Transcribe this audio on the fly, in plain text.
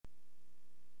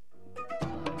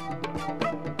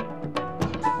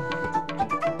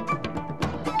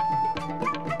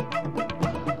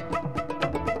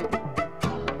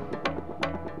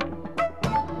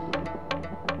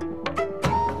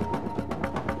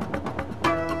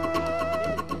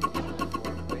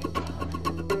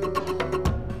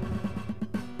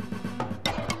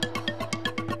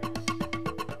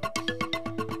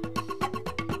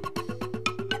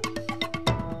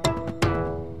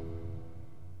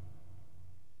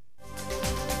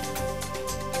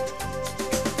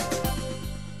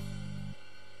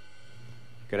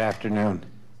Good afternoon.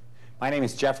 My name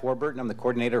is Jeff Warburton. I'm the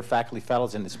coordinator of Faculty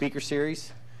Fellows in the Speaker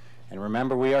Series. And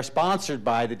remember, we are sponsored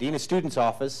by the Dean of Students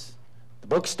Office, the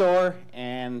bookstore,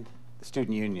 and the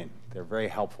Student Union. They're very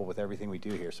helpful with everything we do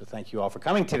here, so thank you all for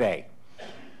coming today.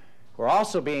 We're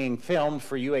also being filmed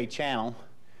for UA Channel,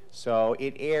 so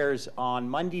it airs on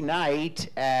Monday night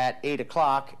at 8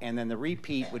 o'clock, and then the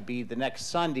repeat would be the next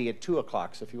Sunday at 2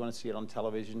 o'clock. So if you want to see it on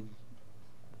television,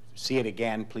 see it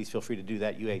again, please feel free to do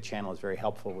that. UA Channel is very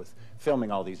helpful with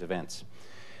filming all these events.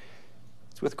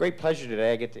 It's with great pleasure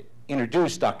today I get to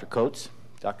introduce Dr. Coates.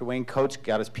 Dr. Wayne Coates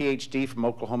got his PhD from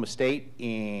Oklahoma State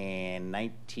in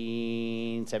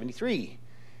 1973.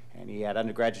 And he had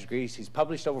undergraduate degrees. He's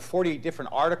published over 40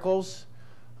 different articles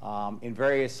in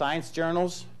various science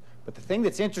journals. But the thing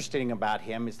that's interesting about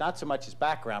him is not so much his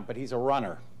background, but he's a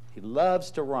runner. He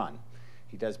loves to run.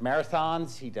 He does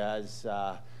marathons. He does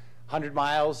 100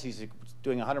 miles. He's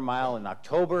doing a 100-mile in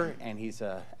October, and he's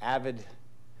an avid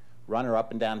runner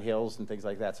up and down hills and things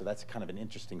like that. So that's kind of an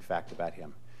interesting fact about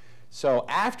him. So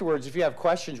afterwards, if you have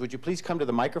questions, would you please come to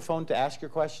the microphone to ask your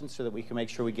questions so that we can make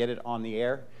sure we get it on the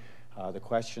air, the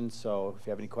questions. So if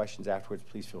you have any questions afterwards,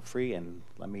 please feel free. And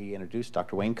let me introduce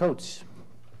Dr. Wayne Coates.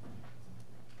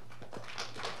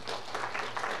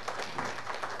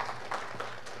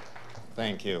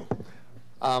 Thank you.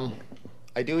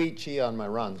 I do eat chia on my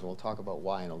runs, and we'll talk about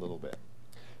why in a little bit.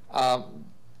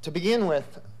 To begin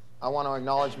with, I want to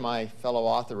acknowledge my fellow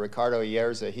author, Ricardo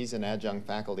Ierza. He's an adjunct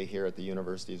faculty here at the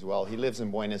university as well. He lives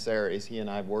in Buenos Aires. He and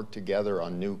I have worked together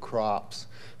on new crops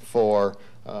for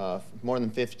more than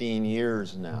 15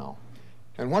 years now.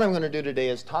 And what I'm going to do today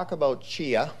is talk about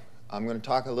chia. I'm going to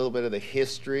talk a little bit of the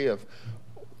history of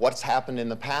what's happened in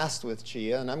the past with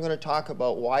chia, and I'm going to talk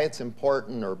about why it's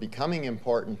important or becoming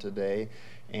important today.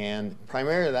 And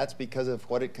primarily that's because of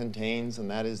what it contains, and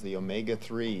that is the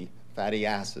omega-3 fatty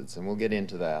acids. And we'll get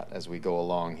into that as we go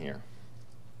along here.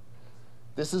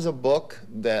 This is a book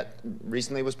that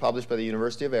recently was published by the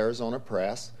University of Arizona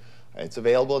Press. It's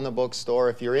available in the bookstore.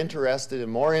 If you're interested in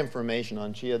more information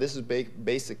on chia, this is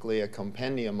basically a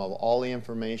compendium of all the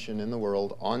information in the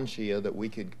world on chia that we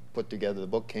could put together. The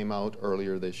book came out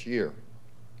earlier this year.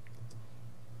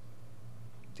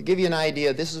 To give you an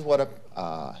idea, this is what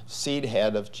a seed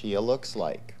head of chia looks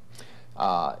like.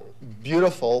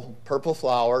 Beautiful purple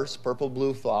flowers,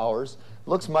 purple-blue flowers.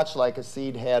 Looks much like a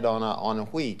seed head on a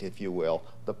wheat, if you will.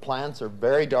 The plants are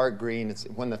very dark green.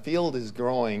 When the field is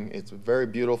growing, it's very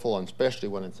beautiful, and especially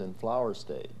when it's in flower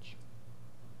stage.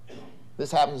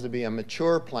 This happens to be a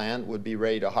mature plant, would be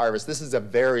ready to harvest. This is a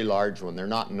very large one. They're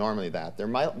not normally that. They're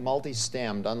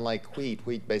multi-stemmed, unlike wheat.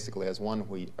 Wheat basically has one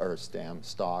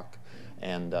stalk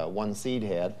and one seed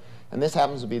head. And this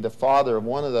happens to be the father of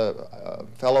one of the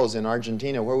fellows in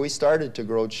Argentina where we started to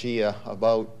grow chia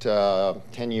about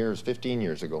 10 years, 15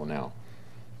 years ago now.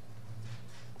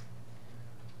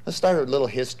 Let's start with a little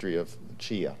history of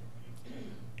chia.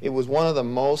 It was one of the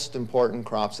most important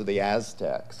crops of the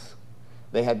Aztecs.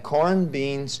 They had corn,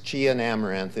 beans, chia, and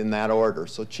amaranth in that order.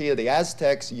 So chia, the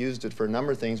Aztecs used it for a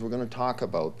number of things. We're going to talk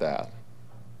about that.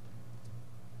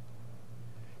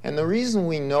 And the reason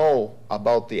we know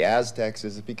about the Aztecs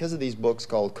is because of these books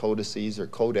called codices or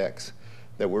codex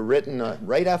that were written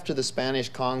right after the Spanish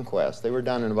conquest. They were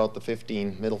done in about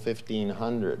the middle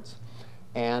 1500s.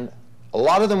 And a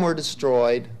lot of them were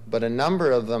destroyed, but a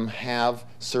number of them have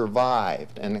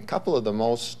survived. And a couple of the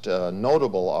most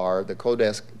notable are the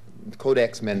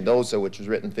Codex Mendoza, which was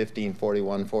written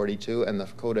 1541-42, and the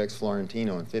Codex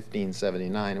Florentino in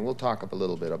 1579. And we'll talk a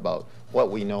little bit about what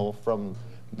we know from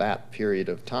that period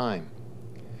of time.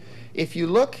 If you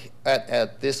look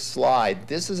at this slide,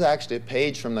 this is actually a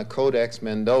page from the Codex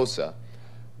Mendoza.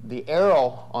 The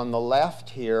arrow on the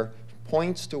left here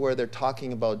points to where they're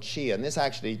talking about chia, and this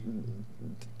actually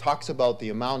talks about the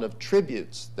amount of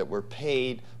tributes that were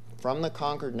paid from the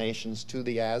conquered nations to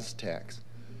the Aztecs.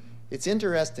 It's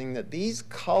interesting that these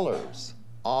colors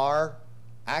are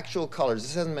actual colors.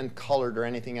 This hasn't been colored or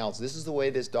anything else. This is the way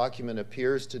this document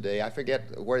appears today. I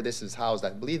forget where this is housed.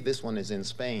 I believe this one is in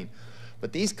Spain.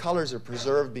 But these colors are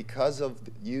preserved because of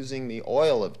using the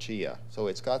oil of chia. So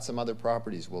it's got some other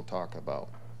properties we'll talk about.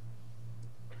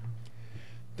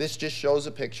 This just shows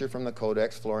a picture from the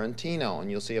Codex Florentino,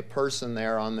 and you'll see a person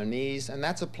there on their knees, and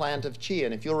that's a plant of chia.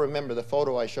 And if you'll remember the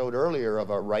photo I showed earlier of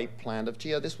a ripe plant of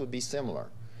chia, this would be similar.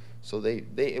 So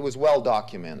it was well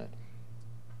documented.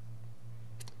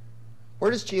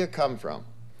 Where does chia come from?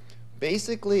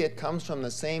 Basically, it comes from the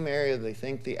same area they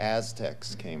think the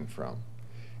Aztecs came from.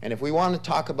 And if we want to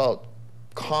talk about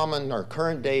common or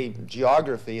current day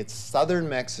geography, it's southern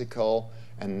Mexico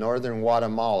and northern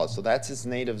Guatemala. So that's its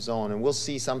native zone. And we'll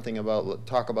see something about,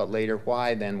 talk about later,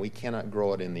 why then we cannot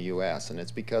grow it in the US. And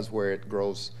it's because where it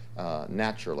grows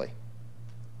naturally.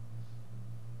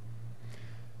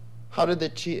 How did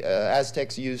the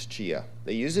Aztecs use chia?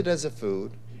 They used it as a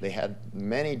food. They had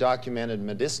many documented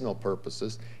medicinal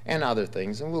purposes and other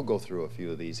things. And we'll go through a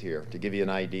few of these here to give you an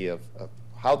idea of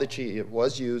how the chia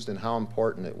was used and how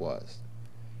important it was.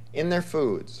 In their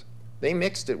foods, they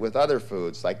mixed it with other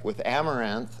foods, like with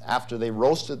amaranth, after they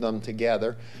roasted them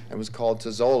together. It was called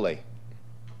tozole.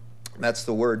 That's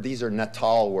the word. These are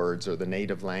Natal words, or the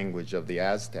native language of the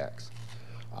Aztecs.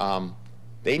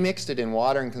 They mixed it in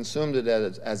water and consumed it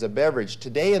as a beverage.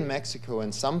 Today in Mexico,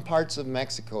 in some parts of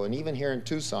Mexico, and even here in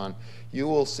Tucson, you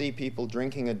will see people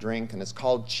drinking a drink, and it's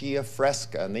called chia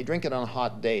fresca, and they drink it on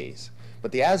hot days.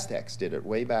 But the Aztecs did it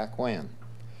way back when.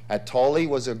 Atole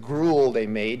was a gruel they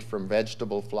made from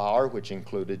vegetable flour, which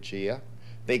included chia.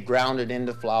 They ground it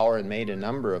into flour and made a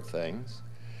number of things.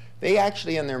 They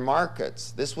actually, in their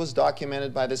markets, this was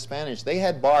documented by the Spanish, they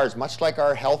had bars, much like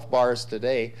our health bars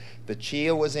today. The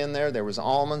chia was in there was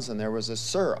almonds, and there was a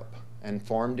syrup, and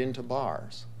formed into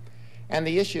bars. And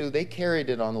the issue, they carried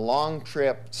it on long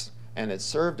trips, and it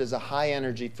served as a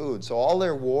high-energy food. So all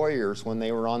their warriors, when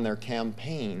they were on their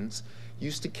campaigns,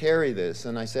 used to carry this.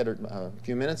 And I said a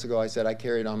few minutes ago, I said I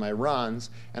carry it on my runs,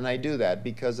 and I do that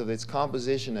because of its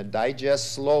composition. It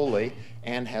digests slowly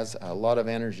and has a lot of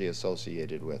energy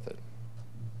associated with it.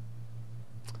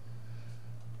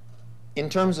 In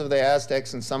terms of the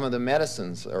Aztecs and some of the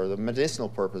medicines or the medicinal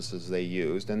purposes they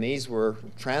used, and these were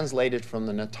translated from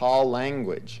the Natal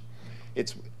language.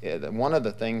 It's one of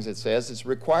the things it says, it's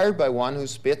required by one who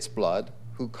spits blood,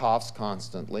 who coughs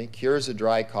constantly, cures a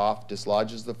dry cough,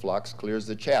 dislodges the flux, clears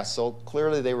the chest. So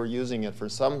clearly they were using it for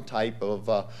some type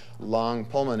of lung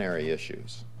pulmonary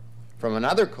issues. From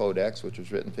another codex, which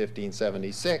was written in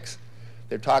 1576,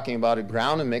 they're talking about it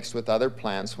ground and mixed with other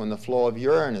plants when the flow of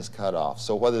urine is cut off.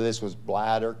 So whether this was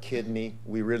bladder, kidney,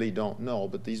 we really don't know,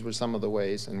 but these were some of the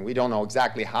ways, and we don't know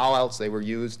exactly how else they were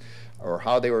used or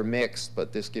how they were mixed,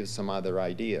 but this gives some other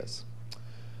ideas.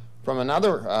 From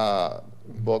another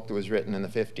book that was written in the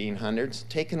 1500s,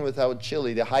 taken without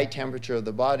chili, the high temperature of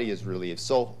the body is relieved.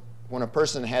 So when a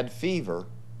person had fever,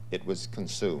 it was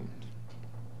consumed.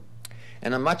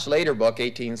 And a much later book,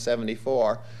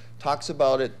 1874, talks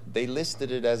about it. They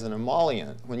listed it as an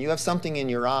emollient. When you have something in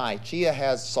your eye, chia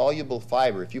has soluble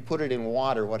fiber. If you put it in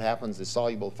water, what happens is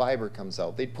soluble fiber comes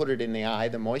out. They'd put it in the eye,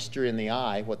 the moisture in the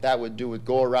eye, what that would do would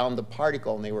go around the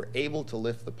particle, and they were able to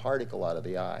lift the particle out of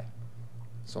the eye.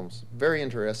 So it's very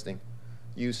interesting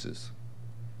uses.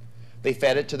 They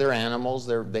fed it to their animals.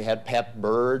 They had pet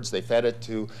birds. They fed it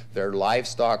to their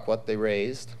livestock, what they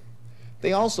raised.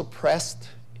 They also pressed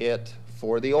it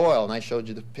for the oil, and I showed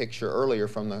you the picture earlier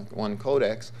from the one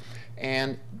codex,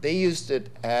 and they used it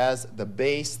as the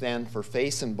base then for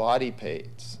face and body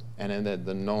paints, and in it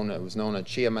was known as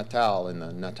Chia metal in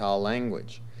the Natal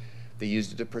language. They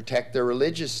used it to protect their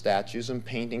religious statues and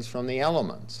paintings from the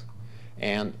elements.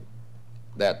 And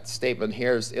that statement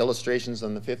here is illustrations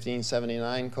on the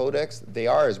 1579 codex. They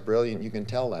are as brilliant, you can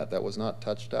tell that was not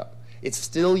touched up. It's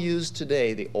still used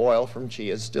today. The oil from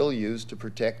chia is still used to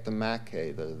protect the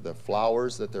maque, the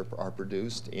flowers that are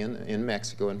produced in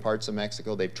Mexico, in parts of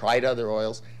Mexico. They've tried other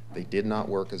oils. They did not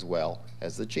work as well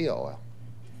as the chia oil.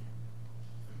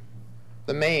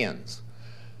 The Mayans.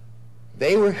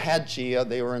 They had chia.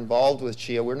 They were involved with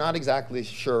chia. We're not exactly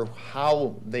sure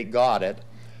how they got it,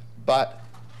 but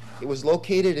it was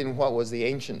located in what was the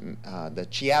ancient, the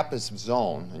Chiapas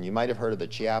zone, and you might have heard of the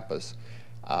Chiapas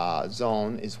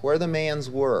zone, is where the Mayans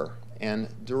were, and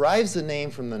derives the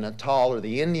name from the Natal or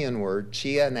the Indian word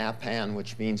Chia Napan,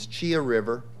 which means Chia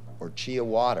River or Chia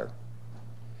water.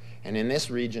 And in this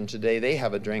region today, they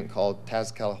have a drink called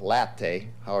Tazcalate,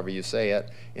 however you say it,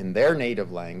 in their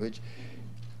native language,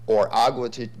 or agua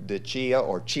de chia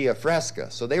or chia fresca.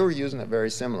 So they were using it very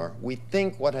similar. We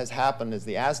think what has happened is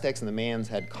the Aztecs and the Mayans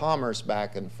had commerce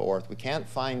back and forth. We can't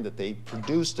find that they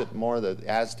produced it more. The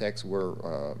Aztecs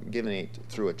were giving it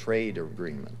through a trade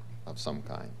agreement of some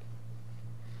kind.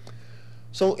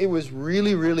 So it was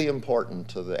really, really important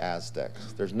to the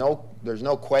Aztecs. There's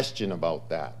no question about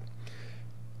that.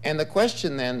 And the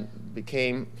question then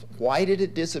became, why did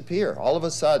it disappear? All of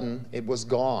a sudden, it was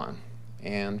gone.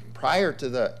 And prior to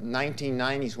the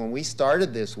 1990s, when we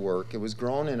started this work, it was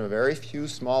grown in a very few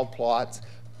small plots,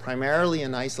 primarily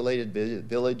in isolated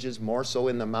villages, more so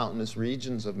in the mountainous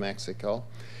regions of Mexico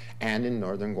and in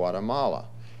northern Guatemala.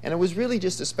 And it was really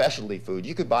just a specialty food.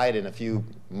 You could buy it in a few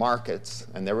markets,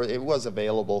 and it was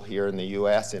available here in the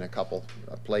US in a couple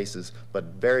of places, but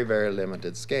very, very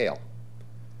limited scale.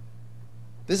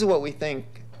 This is what we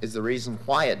think is the reason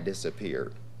why it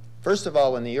disappeared. First of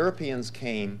all, when the Europeans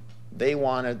came, they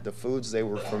wanted the foods they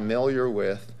were familiar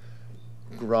with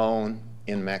grown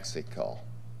in Mexico.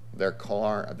 Their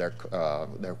corn,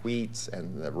 their wheats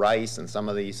and the rice and some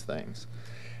of these things.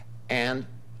 And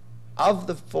of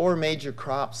the 4 major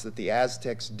crops that the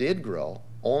Aztecs did grow,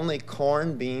 only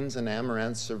corn, beans, and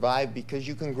amaranth survived because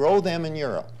you can grow them in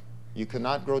Europe. You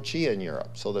cannot grow chia in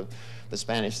Europe. So the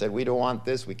Spanish said, we don't want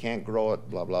this, we can't grow it,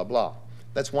 blah, blah, blah.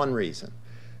 That's one reason.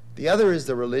 The other is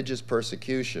the religious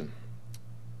persecution.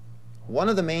 One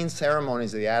of the main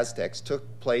ceremonies of the Aztecs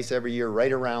took place every year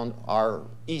right around our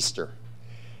Easter.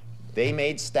 They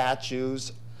made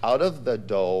statues out of the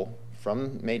dough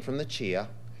made from the chia.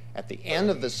 At the end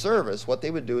of the service, what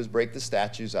they would do is break the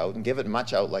statues out and give it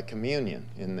much out like communion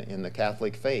in the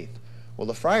Catholic faith. Well,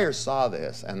 the friars saw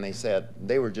this, and they said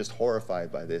they were just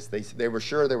horrified by this. They were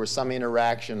sure there was some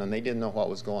interaction, and they didn't know what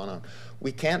was going on.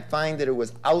 We can't find that it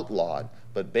was outlawed,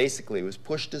 but basically it was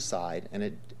pushed aside, and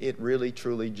it really,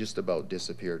 truly just about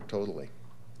disappeared totally.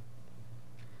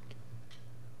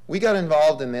 We got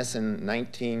involved in this in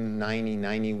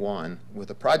 1990-91 with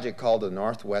a project called the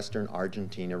Northwestern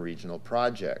Argentina Regional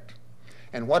Project.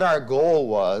 And what our goal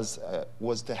was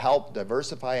to help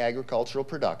diversify agricultural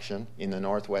production in the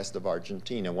northwest of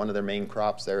Argentina. One of their main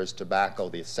crops there is tobacco.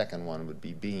 The second one would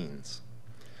be beans.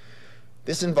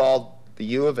 This involved the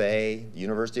U of A, the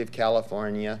University of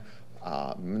California,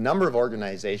 a number of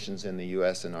organizations in the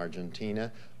US and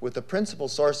Argentina, with the principal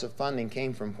source of funding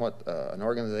came from an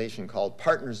organization called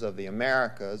Partners of the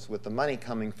Americas, with the money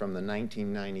coming from the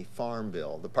 1990 Farm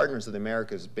Bill. The Partners of the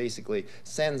Americas basically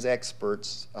sends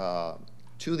experts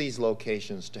to these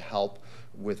locations to help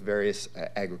with various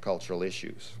agricultural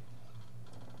issues.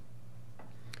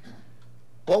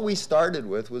 What we started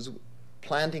with was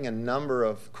planting a number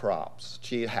of crops.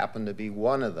 Chia happened to be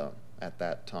one of them at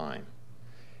that time.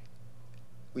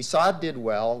 We saw it did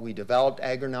well. We developed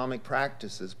agronomic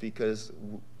practices because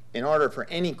in order for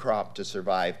any crop to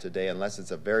survive today, unless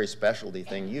it's a very specialty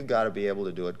thing, you've got to be able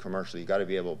to do it commercially. You've got to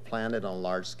be able to plant it on a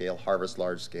large scale, harvest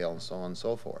large scale, and so on and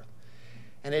so forth.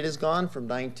 And it has gone from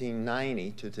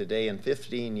 1990 to today in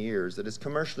 15 years that it's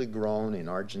commercially grown in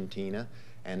Argentina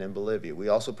and in Bolivia. We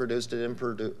also produced it in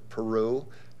Peru,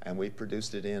 and we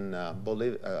produced it in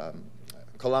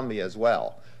Colombia as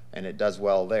well, and it does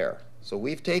well there. So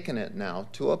we've taken it now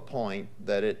to a point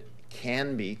that it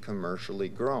can be commercially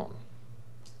grown.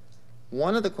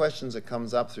 One of the questions that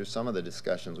comes up through some of the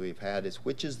discussions we've had is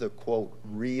which is the, quote,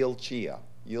 real chia?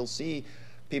 You'll see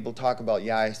people talk about,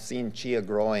 yeah, I've seen chia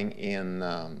growing in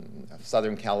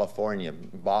Southern California,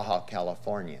 Baja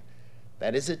California.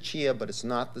 That is a chia, but it's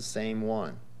not the same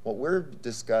one. What we're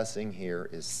discussing here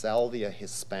is Salvia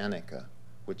hispanica,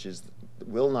 which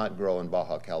will not grow in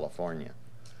Baja California.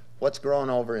 What's grown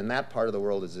over in that part of the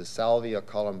world is the Salvia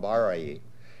columbarii,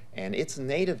 and it's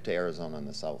native to Arizona in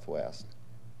the southwest.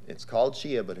 It's called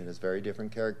chia, but it has very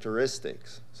different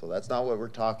characteristics. So that's not what we're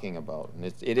talking about.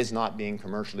 And it is not being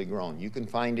commercially grown. You can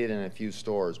find it in a few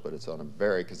stores, but it's on a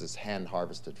because it's hand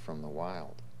harvested from the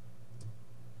wild.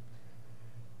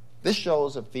 This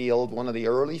shows a field, one of the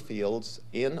early fields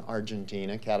in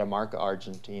Argentina, Catamarca,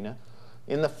 Argentina.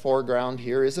 In the foreground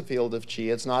here is a field of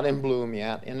chia. It's not in bloom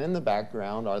yet, and in the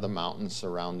background are the mountains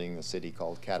surrounding the city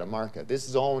called Catamarca. This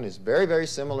zone is very, very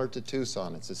similar to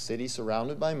Tucson. It's a city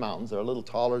surrounded by mountains. They're a little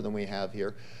taller than we have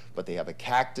here, but they have a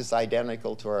cactus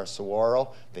identical to our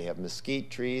saguaro. They have mesquite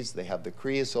trees. They have the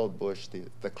creosote bush.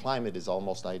 The climate is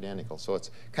almost identical, so it's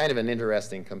kind of an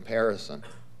interesting comparison.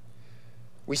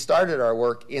 We started our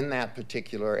work in that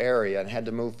particular area and had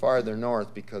to move farther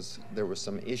north because there were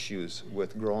some issues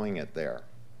with growing it there.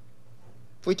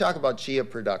 If we talk about chia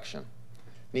production,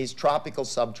 it needs tropical,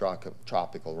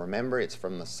 subtropical. Remember, it's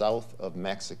from the south of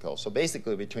Mexico, so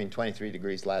basically between 23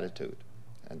 degrees latitude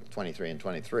and 23 and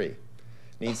 23. It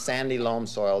needs sandy loam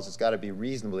soils. It's got to be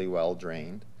reasonably well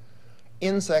drained.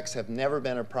 Insects have never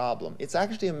been a problem. It's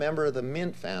actually a member of the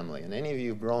mint family, and any of you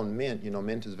who've grown mint, you know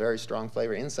mint is very strong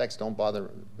flavor. Insects don't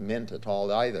bother mint at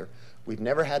all either. We've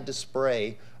never had to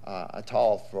spray at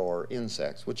all for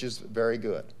insects, which is very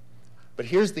good. But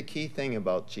here's the key thing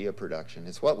about chia production.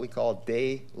 It's what we call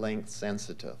day length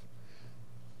sensitive.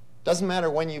 Doesn't matter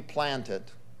when you plant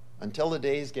it, until the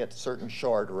days get certain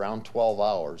short, around 12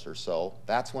 hours or so,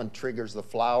 that's when triggers the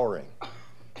flowering.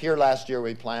 Here last year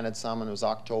we planted some and it was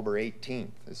October 18th.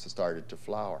 This started to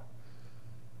flower.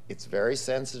 It's very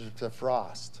sensitive to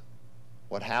frost.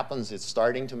 What happens, it's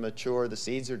starting to mature, the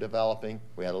seeds are developing,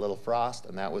 we had a little frost,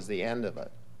 and that was the end of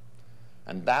it.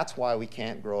 And that's why we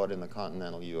can't grow it in the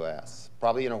continental US.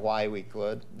 Probably in Hawaii we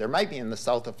could. There might be in the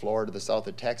south of Florida, the south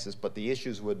of Texas, but the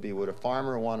issues would be, would a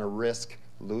farmer want to risk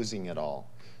losing it all?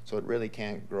 So it really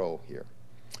can't grow here.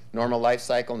 Normal life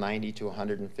cycle, 90 to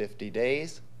 150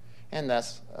 days, and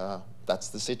that's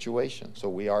the situation. So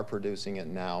we are producing it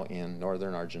now in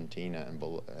northern Argentina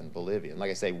and Bolivia. And like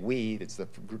I say, we, it's the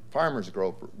farmers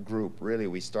group really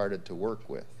we started to work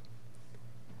with.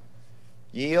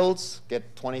 Yields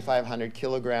get 2,500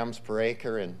 kilograms per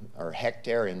acre or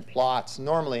hectare in plots.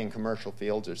 Normally in commercial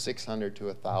fields are 600 to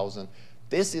 1,000.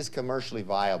 This is commercially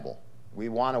viable. We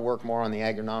want to work more on the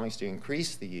agronomics to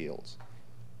increase the yields.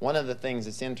 One of the things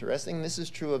that's interesting, this is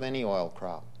true of any oil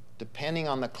crop. Depending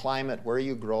on the climate, where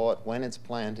you grow it, when it's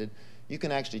planted, you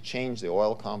can actually change the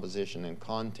oil composition and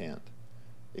content.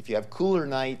 If you have cooler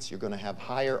nights, you're going to have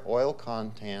higher oil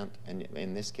content, and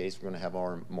in this case, we're going to have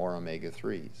more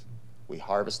omega-3s. We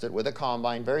harvest it with a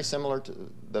combine, very similar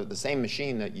to the same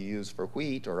machine that you use for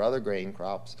wheat or other grain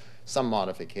crops, some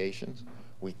modifications.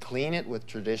 We clean it with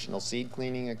traditional seed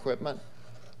cleaning equipment,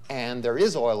 and there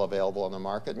is oil available on the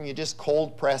market, and you just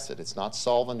cold press it. It's not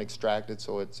solvent extracted,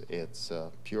 so it's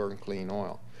pure and clean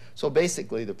oil. So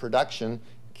basically, the production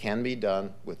can be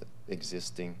done with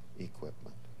existing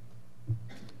equipment.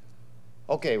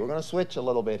 Okay, we're going to switch a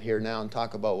little bit here now and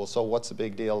talk about, well, so what's the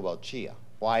big deal about chia?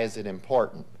 Why is it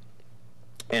important?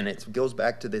 And it goes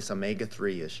back to this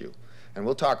omega-3 issue. And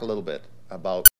we'll talk a little bit about